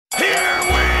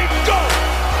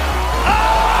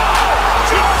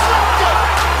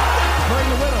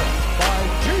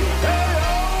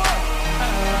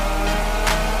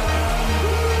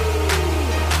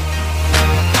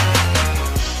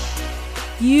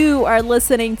You are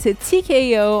listening to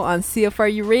TKO on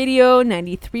CFRU Radio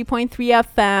 93.3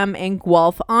 FM in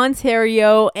Guelph,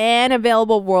 Ontario, and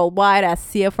available worldwide at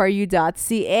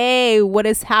CFRU.ca. What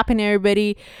is happening,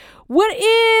 everybody? What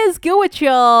is good with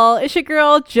y'all? It's your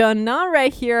girl, Jana,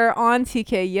 right here on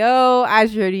TKO.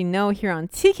 As you already know, here on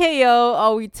TKO,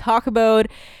 all we talk about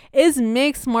is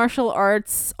mixed martial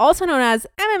arts, also known as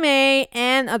MMA,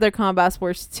 and other combat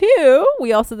sports too.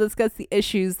 We also discuss the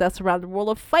issues that surround the world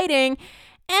of fighting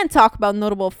and talk about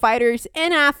notable fighters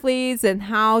and athletes and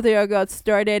how they got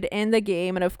started in the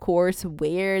game and, of course,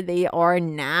 where they are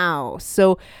now.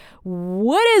 So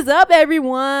what is up,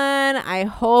 everyone? I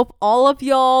hope all of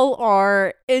y'all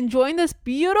are enjoying this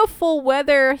beautiful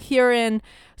weather here in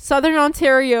Southern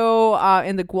Ontario,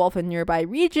 in the Guelph and nearby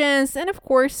regions. And of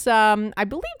course, I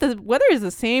believe the weather is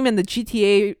the same in the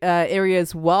GTA area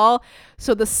as well.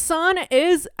 So the sun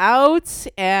is out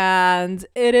and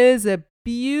it is a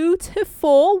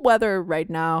beautiful weather right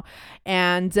now.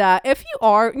 And if you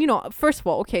are, first of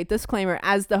all, okay, disclaimer,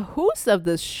 as the host of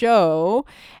this show,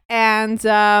 and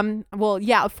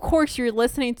of course you're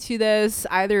listening to this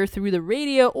either through the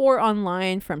radio or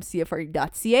online from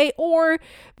CFRU.ca or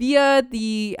via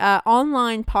the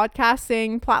online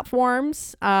podcasting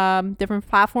platforms, different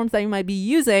platforms that you might be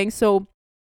using. So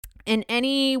in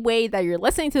any way that you're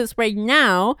listening to this right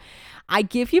now, I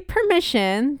give you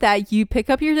permission that you pick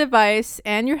up your device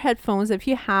and your headphones if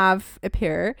you have a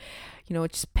pair.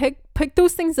 Just pick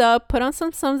those things up, put on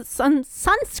some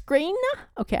sunscreen.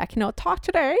 Okay, I cannot talk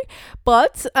today.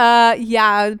 But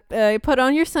put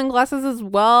on your sunglasses as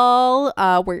well.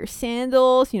 Wear your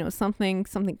sandals, something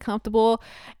comfortable,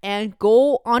 and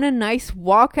go on a nice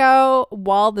walkout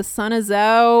while the sun is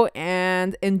out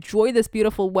and enjoy this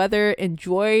beautiful weather.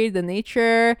 Enjoy the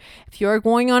nature. If you're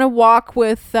going on a walk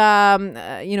with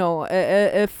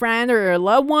a friend or a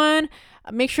loved one,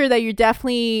 make sure that you're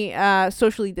definitely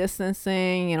socially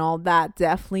distancing and all that.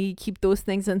 Definitely keep those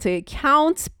things into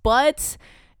account, but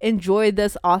enjoy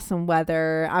this awesome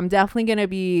weather. I'm definitely going to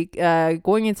be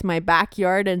going into my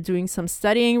backyard and doing some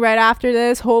studying right after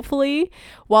this, hopefully,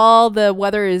 while the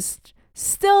weather is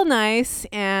still nice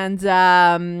and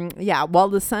while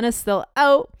the sun is still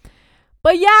out.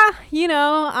 But when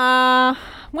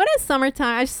it's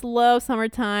summertime, I just love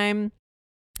summertime.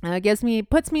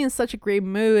 Puts me in such a great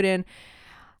mood, and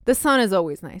the sun is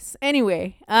always nice.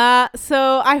 Anyway,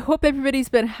 so I hope everybody's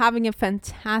been having a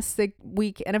fantastic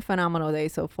week and a phenomenal day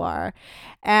so far.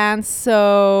 And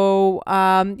so,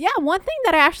 one thing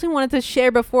that I actually wanted to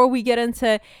share before we get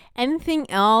into anything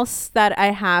else that I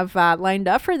have lined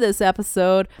up for this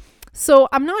episode. So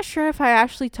I'm not sure if I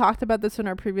actually talked about this in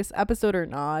our previous episode or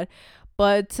not,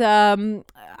 but so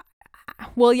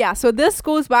this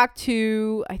goes back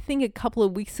to, I think, a couple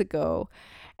of weeks ago.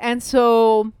 And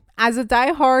so as a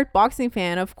diehard boxing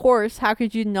fan, of course, how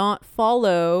could you not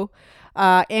follow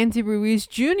Andy Ruiz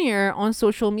Jr. on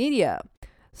social media?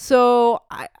 So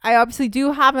I obviously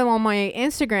do have him on my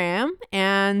Instagram,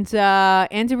 and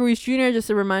Andy Ruiz Jr.,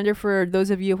 just a reminder for those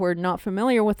of you who are not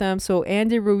familiar with him. So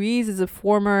Andy Ruiz is the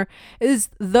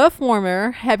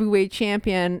former heavyweight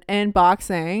champion in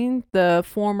boxing, the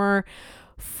former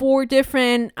 4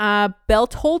 different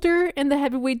belt holder in the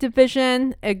heavyweight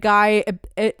division, a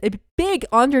big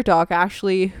underdog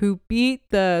actually, who beat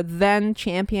the then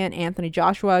champion Anthony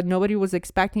Joshua. Nobody was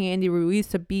expecting Andy Ruiz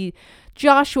to beat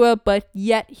Joshua, but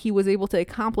yet he was able to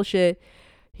accomplish it.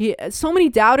 So many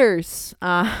doubters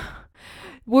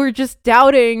were just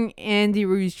doubting Andy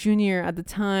Ruiz Jr. at the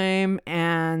time,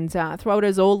 and throughout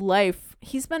his whole life,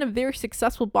 he's been a very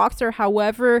successful boxer.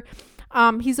 However,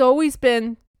 he's always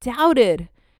been doubted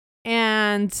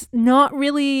and not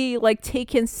really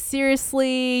taken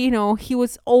seriously. He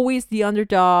was always the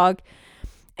underdog.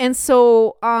 And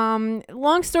so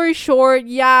long story short,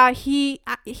 he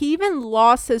even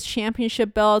lost his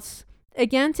championship belts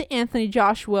again to Anthony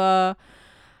Joshua,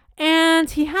 and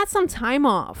he had some time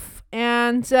off.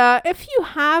 And if you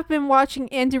have been watching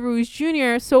Andy Ruiz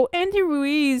Jr., so Andy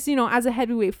Ruiz, as a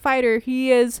heavyweight fighter,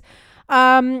 he's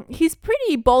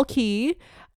pretty bulky.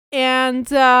 And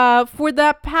for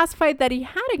that past fight that he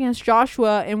had against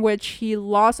Joshua, in which he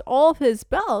lost all of his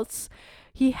belts,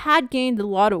 he had gained a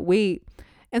lot of weight.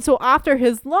 And so after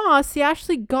his loss, he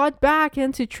actually got back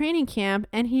into training camp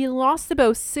and he lost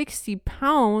about 60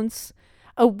 pounds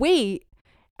of weight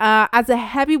as a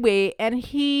heavyweight. And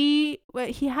he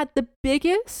had the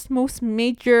biggest, most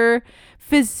major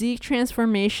physique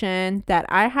transformation that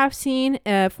I have seen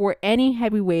for any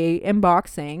heavyweight in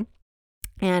boxing.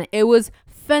 And it was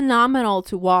phenomenal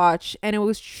to watch, and it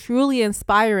was truly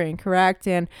inspiring, correct?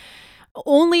 And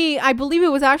Only, I believe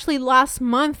it was actually last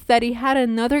month that he had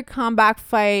another comeback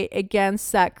fight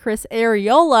against that Chris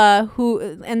Arreola, who,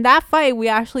 in that fight, we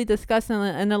actually discussed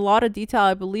in a lot of detail.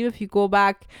 I believe if you go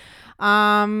back,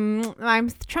 I'm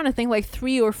trying to think like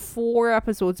 3 or 4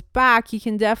 episodes back, you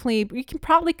can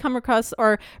probably come across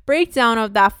or breakdown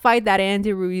of that fight that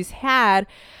Andy Ruiz had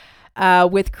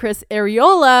with Chris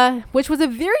Arreola, which was a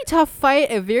very tough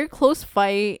fight, a very close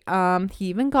fight. He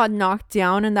even got knocked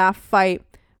down in that fight.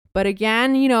 But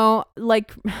again,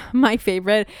 like my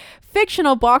favorite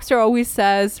fictional boxer always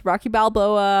says, Rocky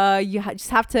Balboa, you just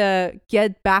have to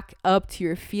get back up to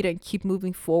your feet and keep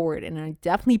moving forward. And I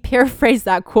definitely paraphrase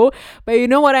that quote, but you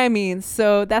know what I mean.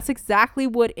 So that's exactly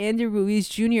what Andy Ruiz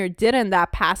Jr. did in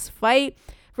that past fight.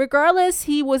 Regardless,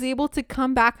 he was able to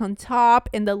come back on top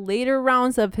in the later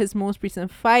rounds of his most recent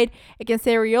fight against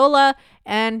Arreola,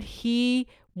 and he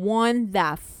won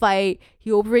that fight.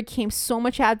 He overcame so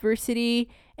much adversity,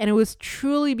 and it was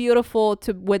truly beautiful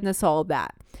to witness all of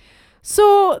that.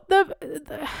 So the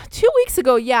 2 weeks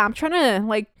ago, I'm trying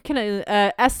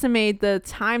to estimate the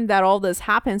time that all this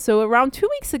happened. So around 2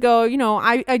 weeks ago,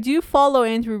 I do follow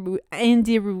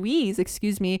Andy Ruiz,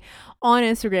 on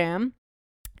Instagram.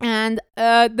 And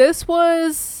this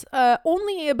was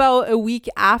only about a week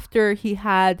after he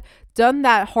had done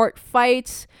that hard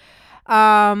fight.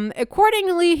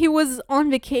 Accordingly, he was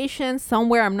on vacation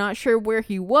somewhere. I'm not sure where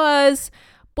he was.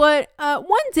 But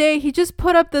one day he just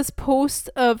put up this post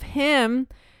of him.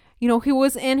 He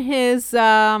was in his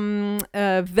villa.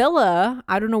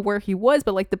 I don't know where he was,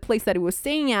 but like the place that he was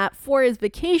staying at for his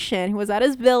vacation. He was at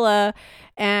his villa,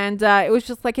 and it was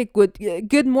just like a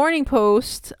good morning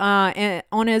post and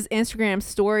on his Instagram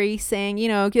story saying,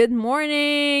 good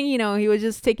morning. He was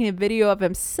just taking a video of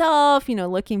himself,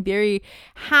 looking very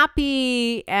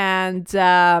happy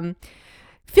and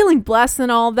feeling blessed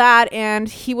and all that. And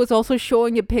he was also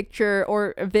showing a picture,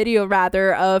 or a video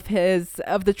rather, of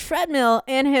the treadmill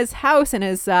in his house, in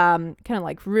his kind of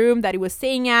like room that he was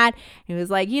staying at. He was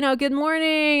like, good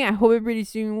morning, I hope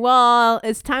everybody's doing well,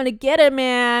 it's time to get it,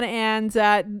 man. And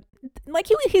like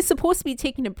he's supposed to be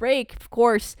taking a break, of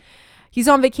course. He's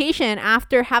on vacation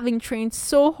after having trained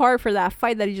so hard for that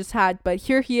fight that he just had, but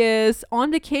here he is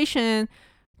on vacation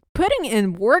putting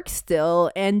in work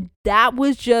still. And that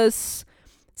was just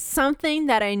something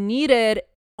that I needed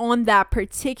on that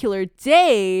particular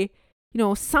day,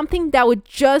 something that would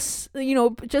just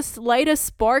light a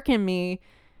spark in me,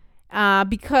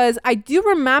 because I do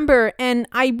remember, and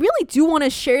I really do want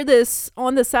to share this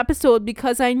on this episode,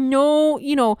 because I know,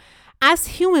 as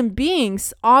human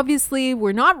beings, obviously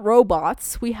we're not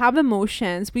robots. We have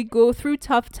emotions. We go through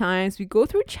tough times. We go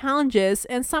through challenges.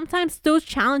 And sometimes those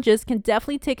challenges can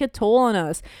definitely take a toll on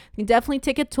us. Can definitely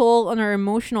take a toll on our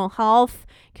emotional health.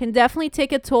 Can definitely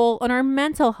take a toll on our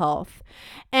mental health.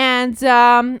 And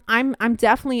I'm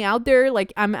definitely out there.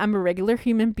 Like I'm a regular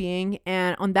human being.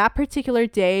 And on that particular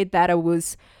day that I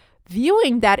was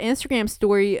viewing that Instagram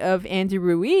story of Andy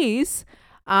Ruiz,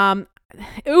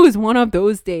 it was one of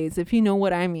those days, if you know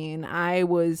what I mean. I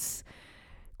was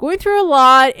going through a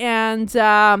lot, and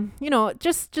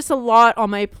just a lot on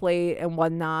my plate and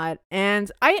whatnot. And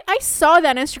I saw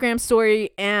that Instagram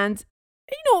story, and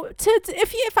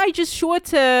if I just show it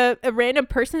to a random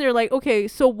person, they're like, okay,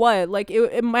 so what? Like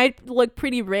it might look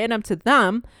pretty random to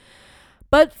them.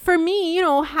 But for me,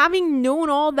 having known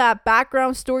all that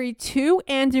background story to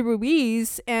Andy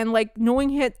Ruiz, and like knowing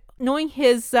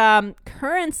his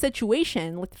current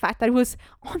situation, like the fact that he was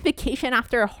on vacation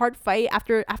after a hard fight,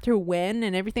 after a win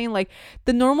and everything, like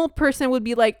the normal person would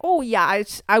be like, oh yeah,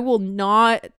 I will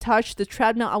not touch the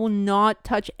treadmill, I will not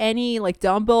touch any like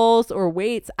dumbbells or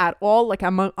weights at all, like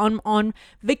I'm on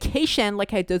vacation,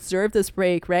 like I deserve this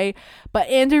break, right? But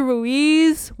Andy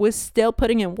Ruiz was still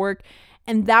putting in work,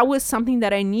 and that was something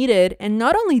that I needed. And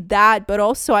not only that, but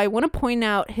also I want to point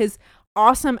out his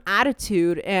awesome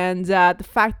attitude, and the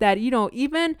fact that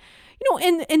even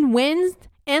in wins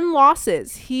and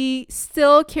losses, he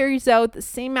still carries out the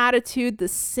same attitude, the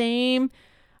same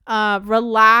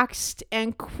relaxed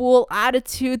and cool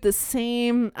attitude, the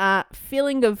same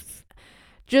feeling of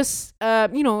just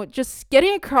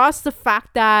getting across the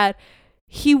fact that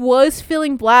he was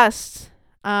feeling blessed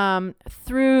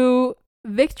through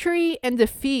victory and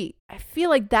defeat. I feel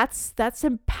like that's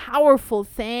a powerful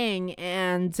thing.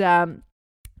 And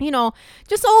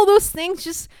just all those things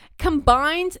just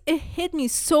combined, it hit me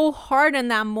so hard in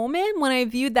that moment when I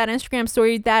viewed that Instagram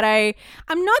story, that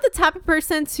I'm not the type of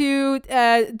person to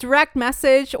direct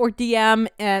message or DM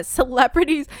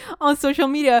celebrities on social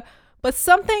media, but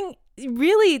something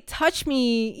really touched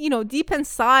me, deep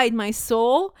inside my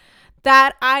soul,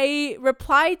 that I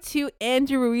replied to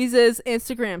Andy Ruiz's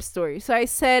Instagram story. So I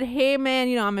said, hey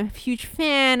man, I'm a huge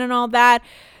fan and all that.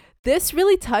 This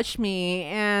really touched me,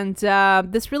 and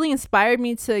this really inspired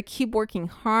me to keep working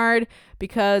hard,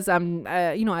 because at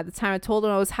the time I told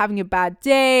him I was having a bad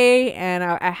day and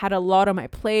I had a lot on my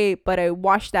plate, but I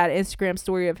watched that Instagram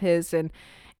story of his, and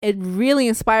it really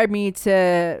inspired me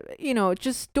to,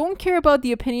 just don't care about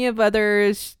the opinion of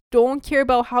others. Don't care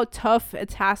about how tough a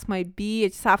task might be. I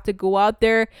just have to go out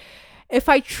there. If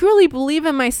I truly believe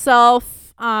in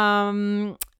myself,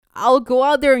 I'll go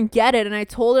out there and get it. And I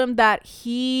told him that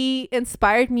he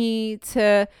inspired me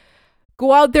to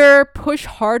go out there, push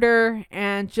harder,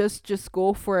 and just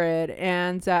go for it.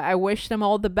 And I wished him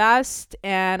all the best.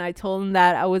 And I told him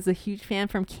that I was a huge fan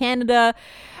from Canada.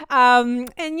 And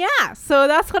yeah, so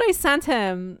that's what I sent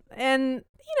him. And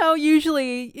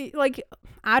usually, like,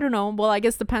 I don't know. Well, I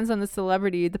guess depends on the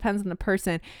celebrity. It depends on the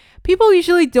person. People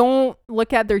usually don't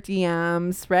look at their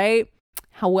DMs, right?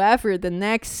 However, the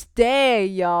next day,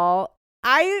 y'all,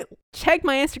 I checked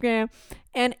my Instagram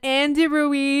and Andy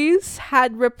Ruiz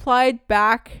had replied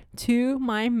back to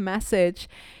my message.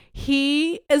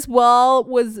 He as well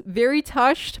was very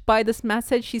touched by this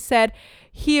message. He said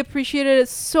he appreciated it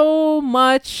so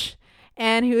much.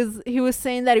 And he was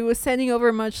saying that he was sending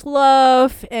over much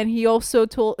love, and he also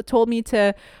told me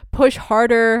to push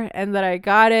harder and that I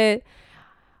got it.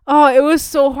 Oh, it was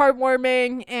so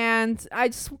heartwarming, and I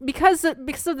just because of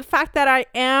the fact that I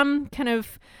am kind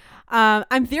of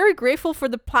I'm very grateful for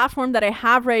the platform that I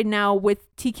have right now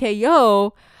with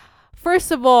TKO. First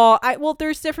of all,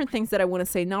 there's different things that I want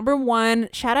to say. Number one,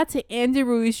 shout out to Andy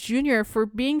Ruiz Jr. for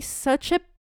being such a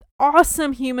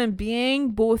awesome human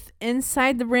being, both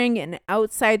inside the ring and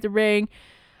outside the ring.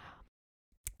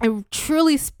 It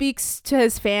truly speaks to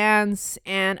his fans,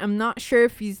 and I'm not sure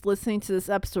if he's listening to this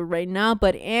episode right now,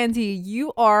 but Andy,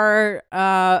 you're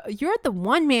the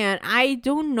one, man. I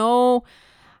don't know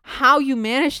how you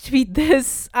managed to be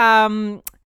this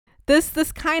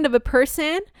this kind of a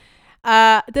person,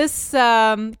 this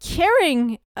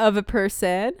caring of a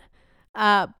person.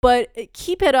 But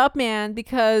keep it up, man,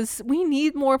 because we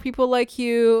need more people like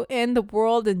you in the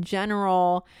world in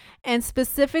general, and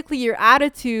specifically your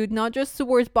attitude, not just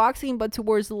towards boxing, but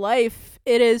towards life.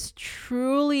 It is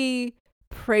truly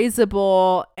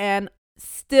praisable, and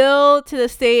still to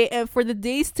this day, and for the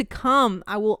days to come,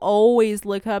 I will always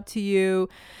look up to you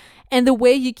and the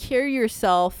way you carry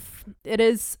yourself. It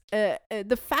is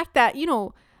the fact that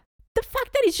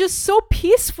he's just so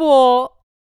peaceful,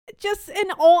 just in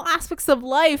all aspects of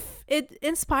life. It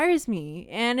inspires me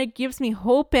and it gives me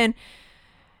hope, and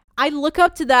I look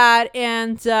up to that.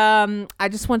 And I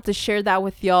just want to share that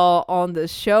with y'all on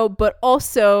this show. But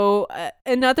also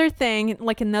another thing,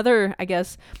 like another, I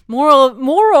guess,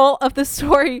 moral of the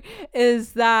story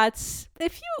is that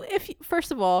if you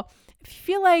first of all, if you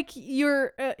feel like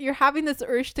you're having this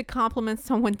urge to compliment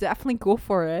someone, definitely go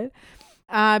for it,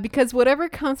 because whatever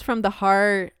comes from the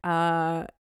heart,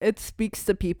 it speaks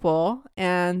to people.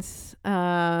 And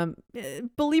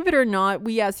believe it or not,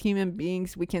 we as human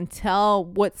beings, we can tell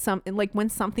when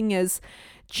something is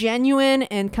genuine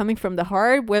and coming from the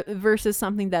heart versus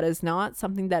something that is not,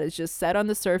 something that is just said on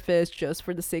the surface just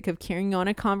for the sake of carrying on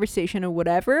a conversation or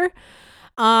whatever.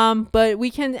 But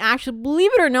we can actually,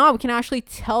 believe it or not, we can actually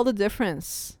tell the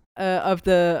difference of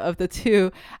the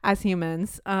two as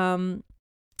humans.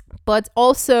 But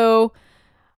also,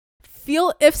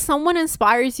 feel if someone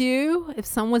inspires you, if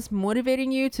someone's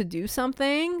motivating you to do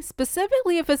something,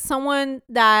 specifically if it's someone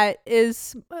that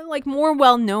is like more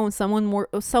well known, someone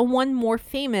more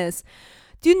famous,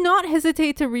 do not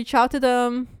hesitate to reach out to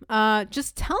them.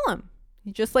 Just tell them,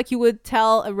 just like you would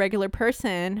tell a regular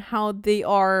person how they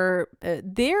are.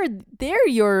 They're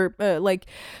your like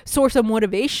source of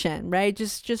motivation, right?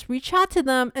 Just reach out to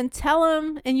them and tell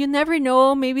them, and you never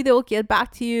know, maybe they'll get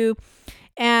back to you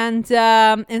and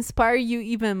inspire you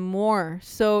even more.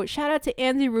 So shout out to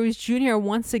Andy Ruiz Jr.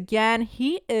 once again.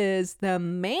 He is the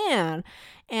man,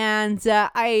 and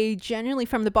I genuinely,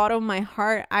 from the bottom of my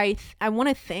heart, I want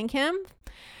to thank him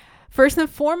first and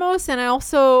foremost, and I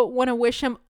also want to wish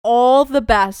him all the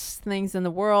best things in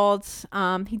the world.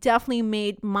 He definitely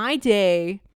made my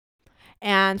day,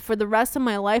 and for the rest of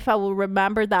my life I will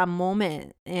remember that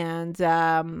moment. And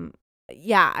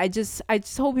yeah, I just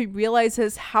hope he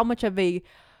realizes how much of a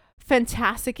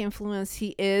fantastic influence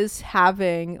he is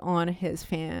having on his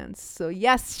fans. So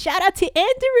yes, shout out to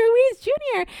Andy Ruiz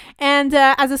Jr. And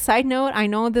as a side note, I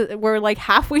know that we're like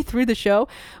halfway through the show,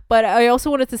 but I also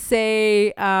wanted to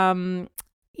say,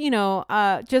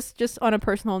 just on a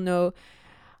personal note,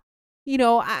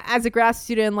 as a grad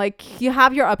student, like you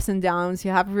have your ups and downs,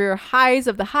 you have your highs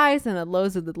of the highs and the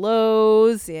lows of the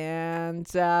lows, and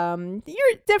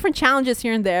your different challenges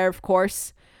here and there, of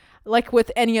course, like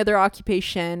with any other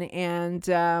occupation.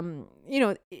 And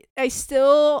I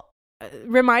still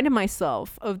reminded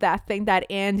myself of that thing that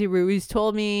Andy Ruiz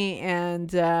told me,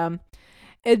 and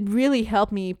it really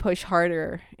helped me push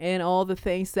harder in all the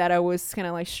things that I was kind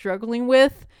of like struggling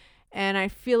with. And I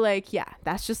feel like, yeah,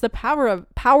 that's just the power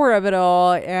of it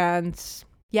all. And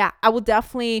yeah, I will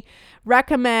definitely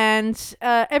recommend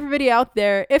everybody out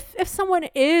there, if someone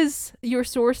is your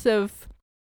source of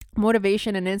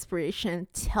motivation and inspiration,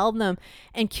 tell them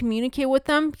and communicate with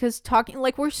them, because talking,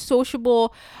 like, we're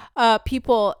sociable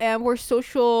people, and we're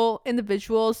social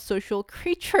individuals, social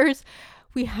creatures.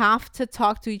 We have to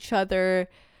talk to each other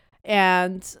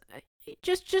and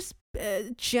just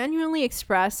genuinely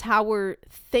express how we're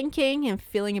thinking and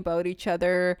feeling about each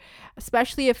other,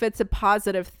 especially if it's a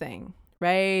positive thing,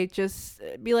 right? Just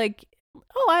be like,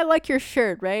 oh, I like your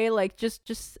shirt, right? Like,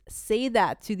 just say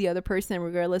that to the other person,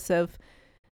 regardless of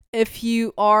if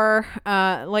you are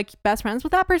like best friends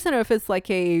with that person, or if it's like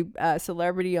a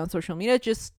celebrity on social media.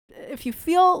 Just if you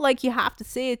feel like you have to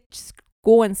say it, just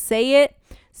go and say it,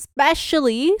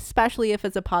 especially if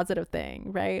it's a positive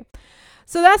thing, right?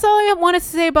 So that's all I wanted to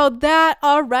say about that.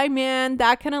 All right, man,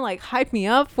 that kind of like hyped me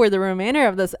up for the remainder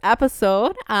of this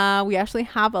episode. We actually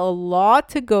have a lot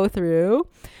to go through.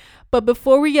 But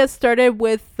before we get started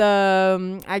with,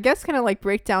 I guess, kind of like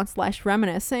breakdown /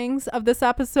 reminiscings of this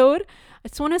episode, I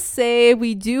just want to say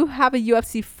we do have a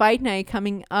UFC fight night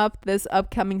coming up this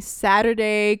upcoming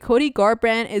Saturday. Cody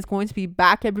Garbrandt is going to be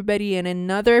back, everybody, in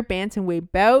another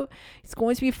bantamweight bout. He's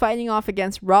going to be fighting off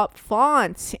against Rob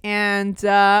Font, and it's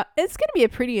going to be a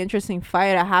pretty interesting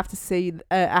fight. I have to say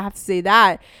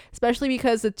that, especially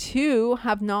because the two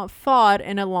have not fought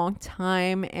in a long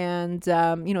time, and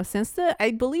since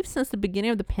the beginning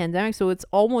of the pandemic, so it's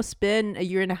almost been a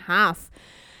year and a half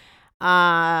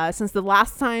since the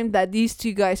last time that these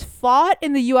two guys fought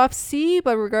in the UFC.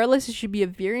 But regardless, it should be a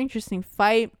very interesting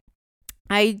fight.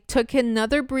 I took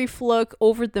another brief look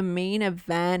over the main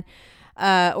event,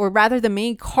 or rather the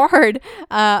main card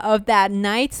of that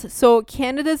night. So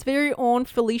Canada's very own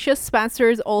Felicia Spencer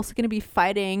is also going to be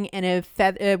fighting in a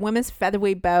women's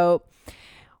featherweight bout.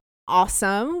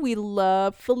 Awesome. We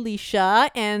love Felicia.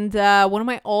 And one of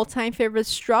my all-time favorite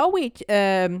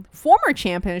strawweight, former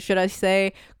champions, should I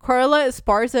say, Carla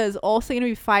Esparza, is also going to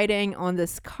be fighting on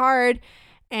this card.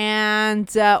 And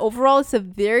overall, it's a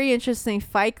very interesting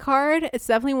fight card. It's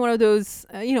definitely one of those,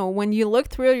 when you look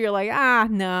through it, you're like,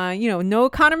 nah, no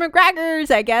Conor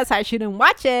McGregor's. I guess I shouldn't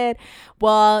watch it.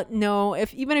 Well, no,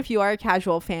 even if you are a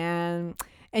casual fan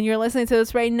and you're listening to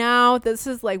this right now, this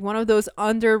is like one of those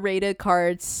underrated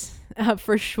cards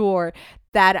for sure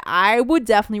that I would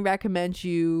definitely recommend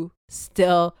you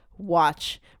still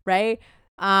watch, right?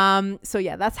 So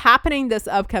yeah, that's happening this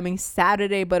upcoming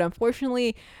Saturday, but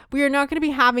unfortunately we are not going to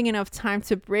be having enough time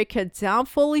to break it down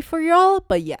fully for y'all.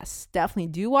 But yes, definitely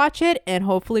do watch it, and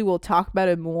hopefully we'll talk about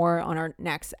it more on our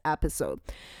next episode.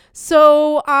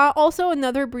 So also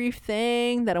another brief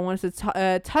thing that I wanted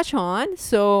to touch on.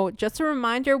 So just a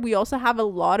reminder, we also have a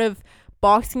lot of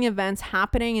boxing events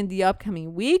happening in the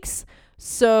upcoming weeks.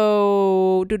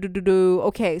 So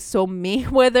okay, so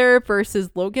Mayweather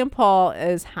versus Logan Paul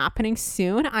is happening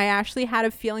soon. I actually had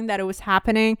a feeling that it was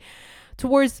happening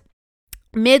towards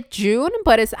mid-June,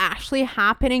 but it's actually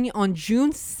happening on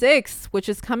June 6th, which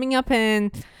is coming up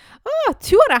in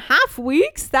 2.5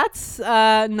 weeks. That's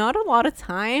not a lot of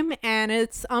time, and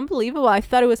it's unbelievable. I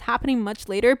thought it was happening much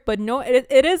later, but no,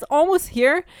 it is almost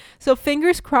here. So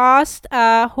fingers crossed,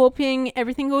 hoping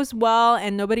everything goes well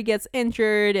and nobody gets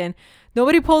injured and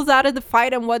nobody pulls out of the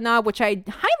fight and whatnot, which I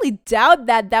highly doubt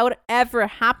that would ever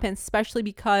happen, especially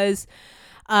because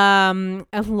a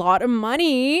lot of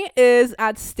money is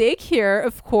at stake here,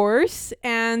 of course.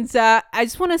 And I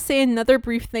just want to say another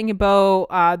brief thing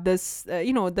about this,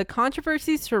 the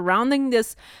controversy surrounding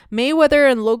this Mayweather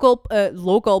and Logan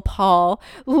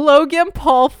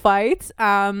Paul fight.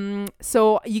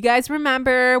 So you guys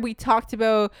remember we talked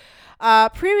about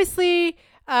previously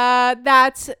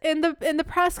that in the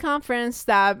press conference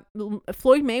that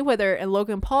Floyd Mayweather and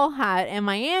Logan Paul had in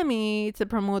Miami to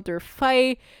promote their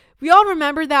fight. We all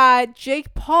remember that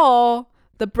Jake Paul,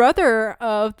 the brother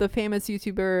of the famous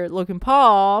YouTuber Logan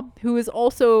Paul, who is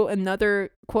also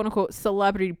another quote-unquote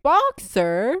celebrity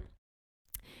boxer.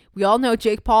 We all know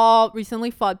Jake Paul recently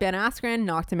fought Ben Askren,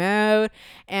 knocked him out,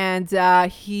 and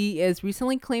he is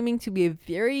recently claiming to be a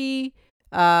very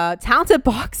talented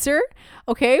boxer.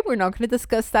 Okay, we're not going to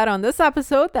discuss that on this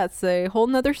episode. That's a whole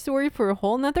nother story for a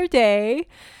whole nother day.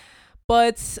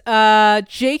 But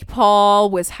Jake Paul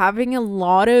was having a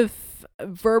lot of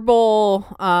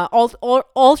verbal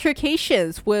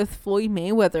altercations with Floyd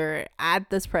Mayweather at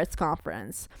this press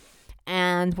conference.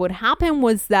 And what happened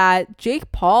was that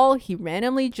Jake Paul, he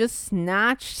randomly just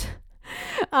snatched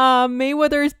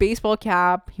Mayweather's baseball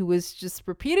cap. He was just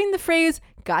repeating the phrase,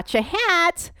 "Gotcha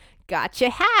hat,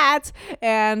 gotcha hat,"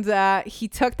 and he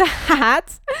took the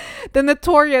hat, the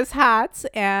notorious hat,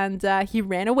 and he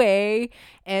ran away.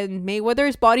 And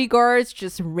Mayweather's bodyguards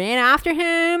just ran after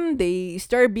him. They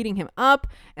started beating him up,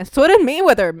 and so did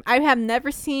Mayweather. I have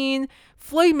never seen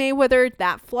Floyd Mayweather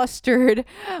that flustered,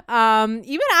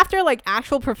 even after like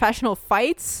actual professional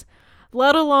fights,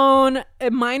 let alone a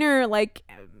minor like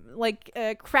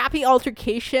a crappy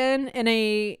altercation in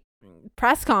a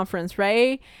press conference,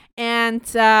 right? And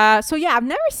so yeah, I've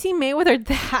never seen Mayweather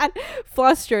that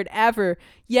flustered ever.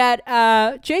 Yet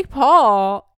Jake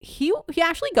Paul, he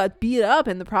actually got beat up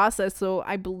in the process. So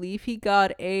I believe he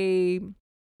got a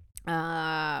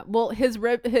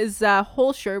his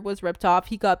whole shirt was ripped off.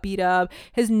 He got beat up.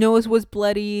 His nose was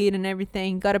bloodied and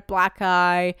everything. Got a black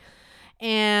eye.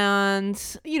 And,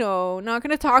 not going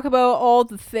to talk about all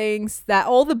the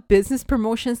business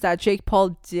promotions that Jake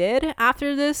Paul did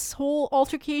after this whole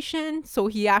altercation. So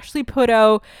he actually put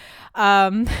out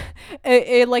a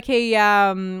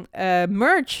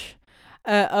merch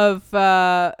of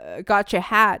Gotcha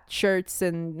hat shirts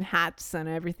and hats and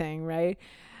everything, right?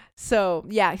 So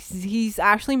yeah, he's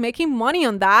actually making money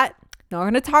on that. Not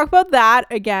going to talk about that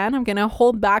again. I'm going to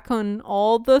hold back on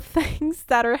all the things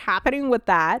that are happening with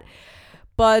that.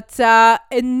 But a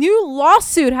new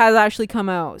lawsuit has actually come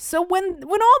out. So when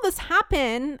all this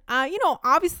happened,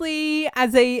 obviously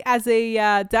as a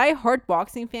diehard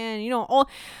boxing fan,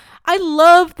 I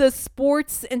love the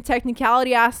sports and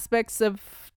technicality aspects of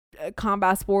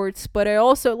combat sports, but I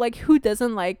also like, who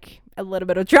doesn't like a little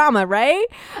bit of drama, right?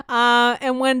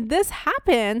 And when this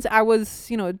happened, I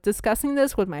was, discussing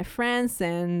this with my friends,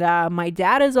 and my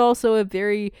dad is also a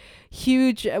very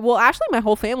huge, well, actually my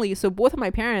whole family, so both of my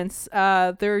parents,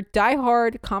 they're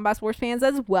diehard combat sports fans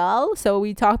as well. So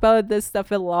we talk about this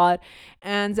stuff a lot.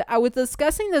 And I was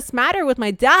discussing this matter with my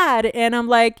dad, and I'm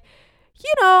like,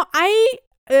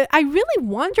 I really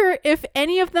wonder if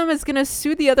any of them is going to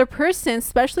sue the other person,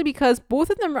 especially because both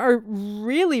of them are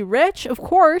really rich, of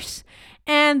course.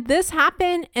 And this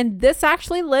happened, and this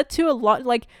actually led to a lot,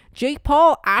 like Jake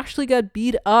Paul actually got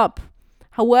beat up.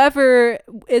 However,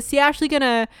 is he actually going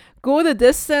to go the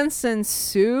distance and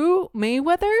sue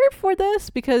Mayweather for this?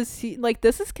 Because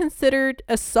this is considered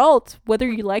assault,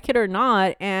 whether you like it or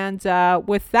not. And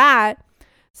with that,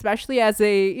 especially as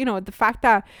the fact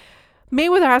that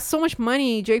Mayweather has so much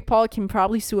money, Jake Paul can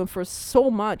probably sue him for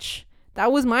so much. That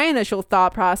was my initial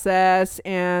thought process.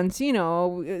 And,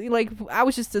 I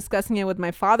was just discussing it with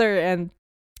my father, and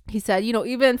he said,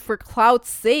 even for clout's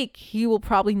sake, he will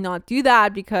probably not do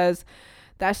that, because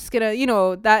that's just gonna,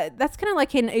 that's kind of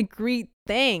like an agreed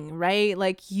thing, right?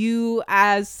 Like, you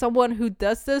as someone who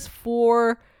does this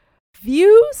for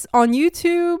views on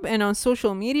YouTube and on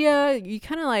social media, you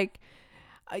kind of like,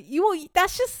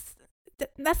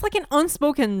 that's like an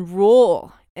unspoken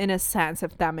rule in a sense,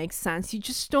 if that makes sense. You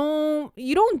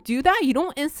don't do that. You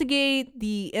don't instigate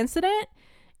the incident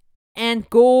and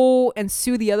go and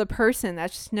sue the other person.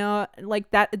 That's just not like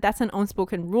that. That's an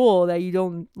unspoken rule that you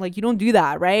don't do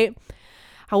that, right?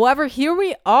 However, here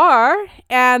we are,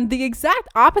 and the exact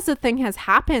opposite thing has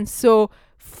happened. So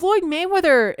Floyd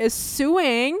Mayweather is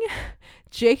suing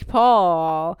Jake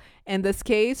Paul in this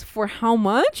case for how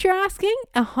much, you're asking?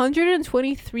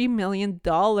 $123 million,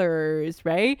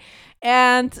 right?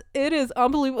 And it is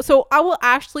unbelievable. So I will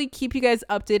actually keep you guys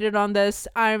updated on this.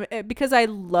 Because I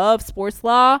love sports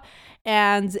law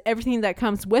and everything that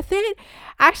comes with it.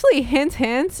 Actually, hint,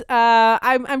 hint.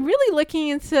 I'm really looking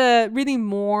into reading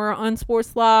more on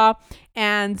sports law,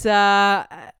 and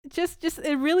just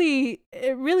it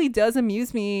really does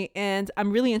amuse me, and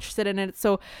I'm really interested in it.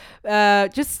 So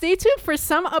just stay tuned for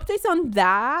some updates on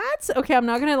that. Okay, I'm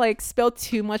not gonna spill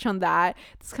too much on that.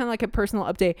 It's kind of like a personal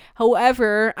update.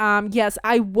 However, yes,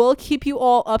 I will keep you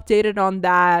all updated on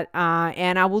that,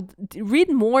 and I will read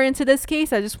more into this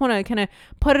case. I just want to kind of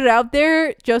put it out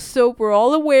there just so we're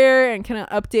all aware and kind of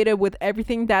updated with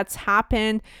everything that's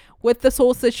happened with this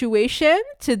whole situation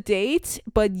to date.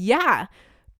 But yeah,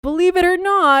 believe it or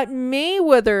not,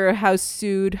 Mayweather has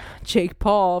sued Jake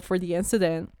Paul for the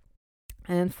incident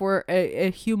and for a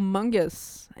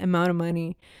humongous amount of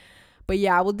money. But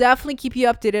yeah, I will definitely keep you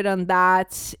updated on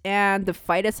that. And the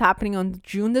fight is happening on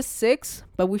June the 6th.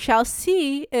 But we shall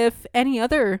see if any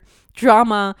other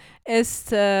drama is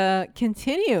to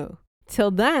continue till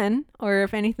then, or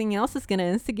if anything else is going to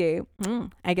instigate,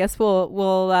 I guess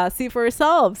we'll see for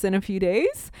ourselves in a few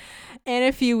days and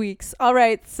a few weeks. All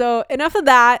right, so enough of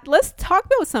that. Let's talk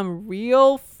about some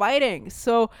real fighting.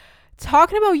 So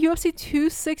talking about UFC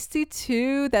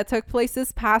 262 that took place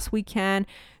this past weekend,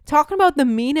 talking about the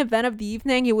main event of the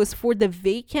evening, it was for the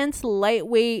vacant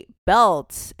lightweight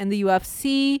belt in the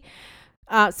UFC.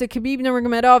 So Khabib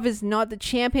Nurmagomedov is not the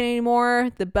champion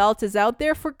anymore. The belt is out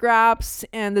there for grabs,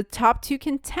 and the top two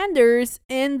contenders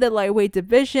in the lightweight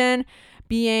division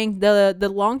being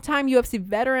the longtime UFC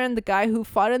veteran, the guy who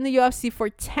fought in the UFC for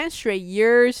 10 straight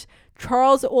years,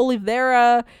 Charles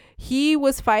Oliveira. He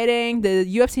was fighting the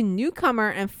UFC newcomer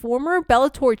and former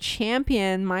Bellator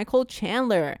champion, Michael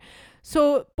Chandler.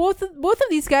 So both of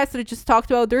these guys that I just talked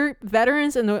about, they're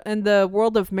veterans in the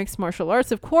world of mixed martial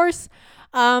arts, of course.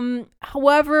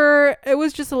 However, it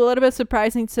was just a little bit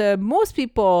surprising to most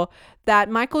people that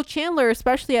Michael Chandler,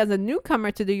 especially as a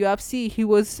newcomer to the UFC, he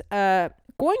was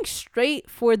going straight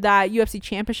for that UFC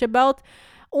championship belt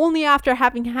only after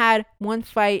having had one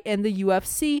fight in the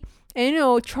UFC.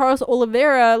 And Charles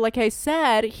Oliveira, like I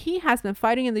said, he has been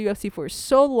fighting in the UFC for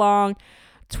so long,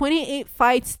 28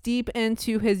 fights deep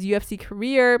into his UFC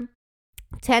career,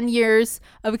 10 years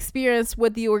of experience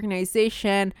with the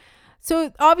organization.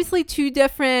 So obviously two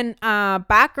different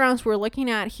backgrounds we're looking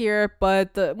at here,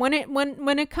 but when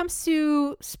it comes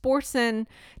to sports and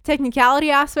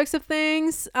technicality aspects of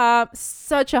things,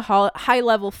 such a high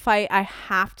level fight, I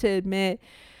have to admit.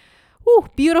 Ooh,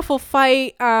 beautiful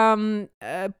fight.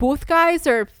 Both guys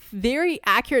are very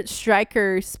accurate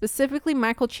strikers. Specifically,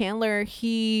 Michael Chandler,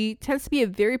 he tends to be a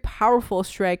very powerful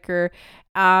striker.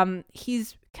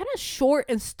 He's kind of short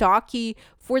and stocky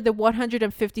for the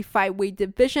 155 weight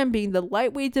division, being the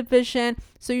lightweight division.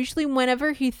 So usually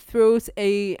whenever he throws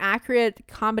a accurate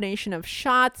combination of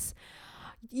shots,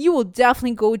 you will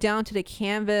definitely go down to the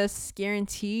canvas,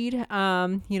 guaranteed.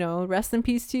 Rest in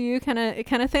peace to you, kind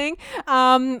of thing.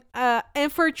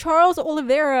 And for Charles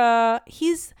Oliveira,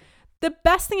 the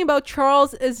best thing about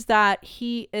Charles is that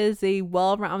he is a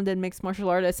well-rounded mixed martial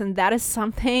artist, and that is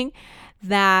something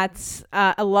that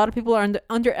a lot of people are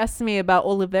underestimate about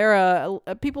Oliveira.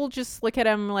 People just look at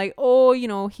him like,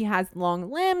 he has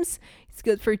long limbs, he's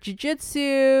good for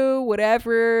jiu-jitsu,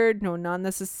 whatever. No, not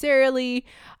necessarily.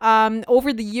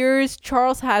 Over the years,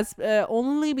 Charles has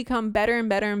only become better and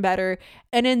better and better.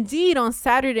 And indeed, on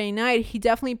Saturday night, he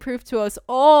definitely proved to us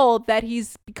all that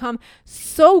he's become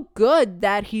so good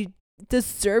that he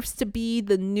deserves to be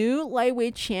the new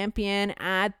lightweight champion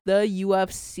at the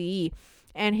UFC.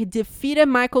 And he defeated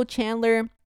Michael Chandler.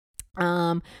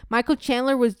 Michael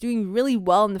Chandler was doing really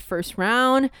well in the first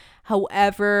round.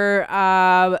 However,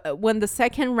 when the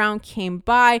second round came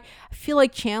by, I feel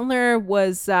like Chandler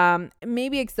was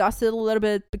maybe exhausted a little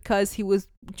bit because he was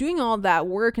doing all that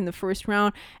work in the first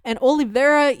round. And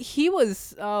Oliveira,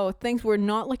 things were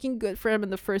not looking good for him in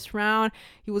the first round.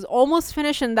 He was almost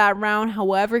finished in that round.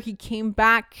 However, he came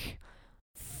back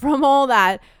from all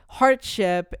that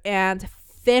hardship and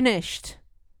finished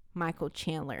Michael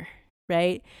Chandler,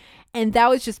 right? And that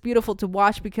was just beautiful to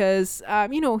watch because a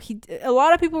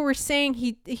lot of people were saying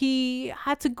he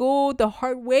had to go the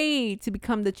hard way to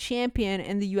become the champion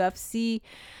in the UFC.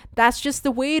 That's just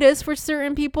the way it is for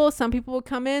certain people. Some people will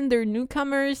come in, they're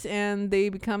newcomers, and they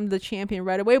become the champion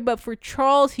right away. But for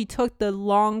Charles, he took the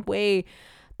long way,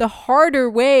 the harder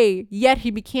way, yet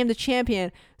he became the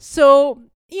champion. So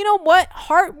you know what?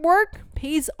 Hard work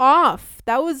pays off.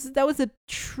 That was a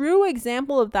true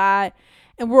example of that.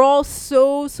 And we're all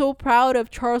so proud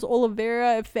of Charles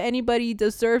Oliveira. If anybody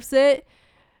deserves it,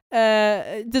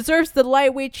 deserves the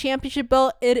lightweight championship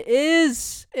belt, it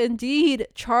is indeed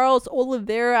Charles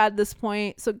Oliveira at this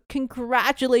point. So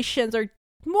congratulations, our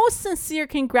most sincere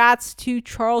congrats to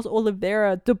Charles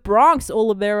Oliveira, the Bronx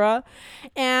Oliveira.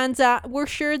 And we're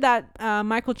sure that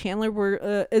Michael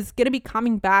Chandler is going to be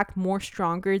coming back more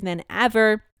stronger than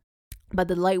ever. But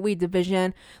the lightweight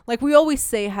division, like we always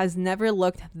say, has never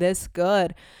looked this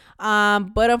good.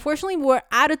 But unfortunately, we're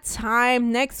out of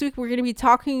time. Next week, we're actually going to be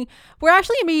talking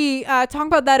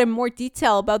about that in more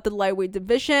detail about the lightweight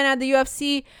division at the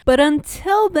UFC. But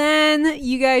until then,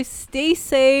 you guys stay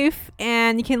safe,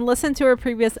 and you can listen to our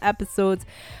previous episodes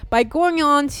by going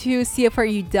on to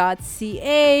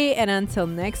cfru.ca. And until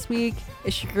next week,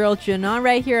 it's your girl Janan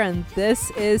right here, and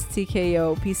this is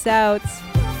TKO. Peace out.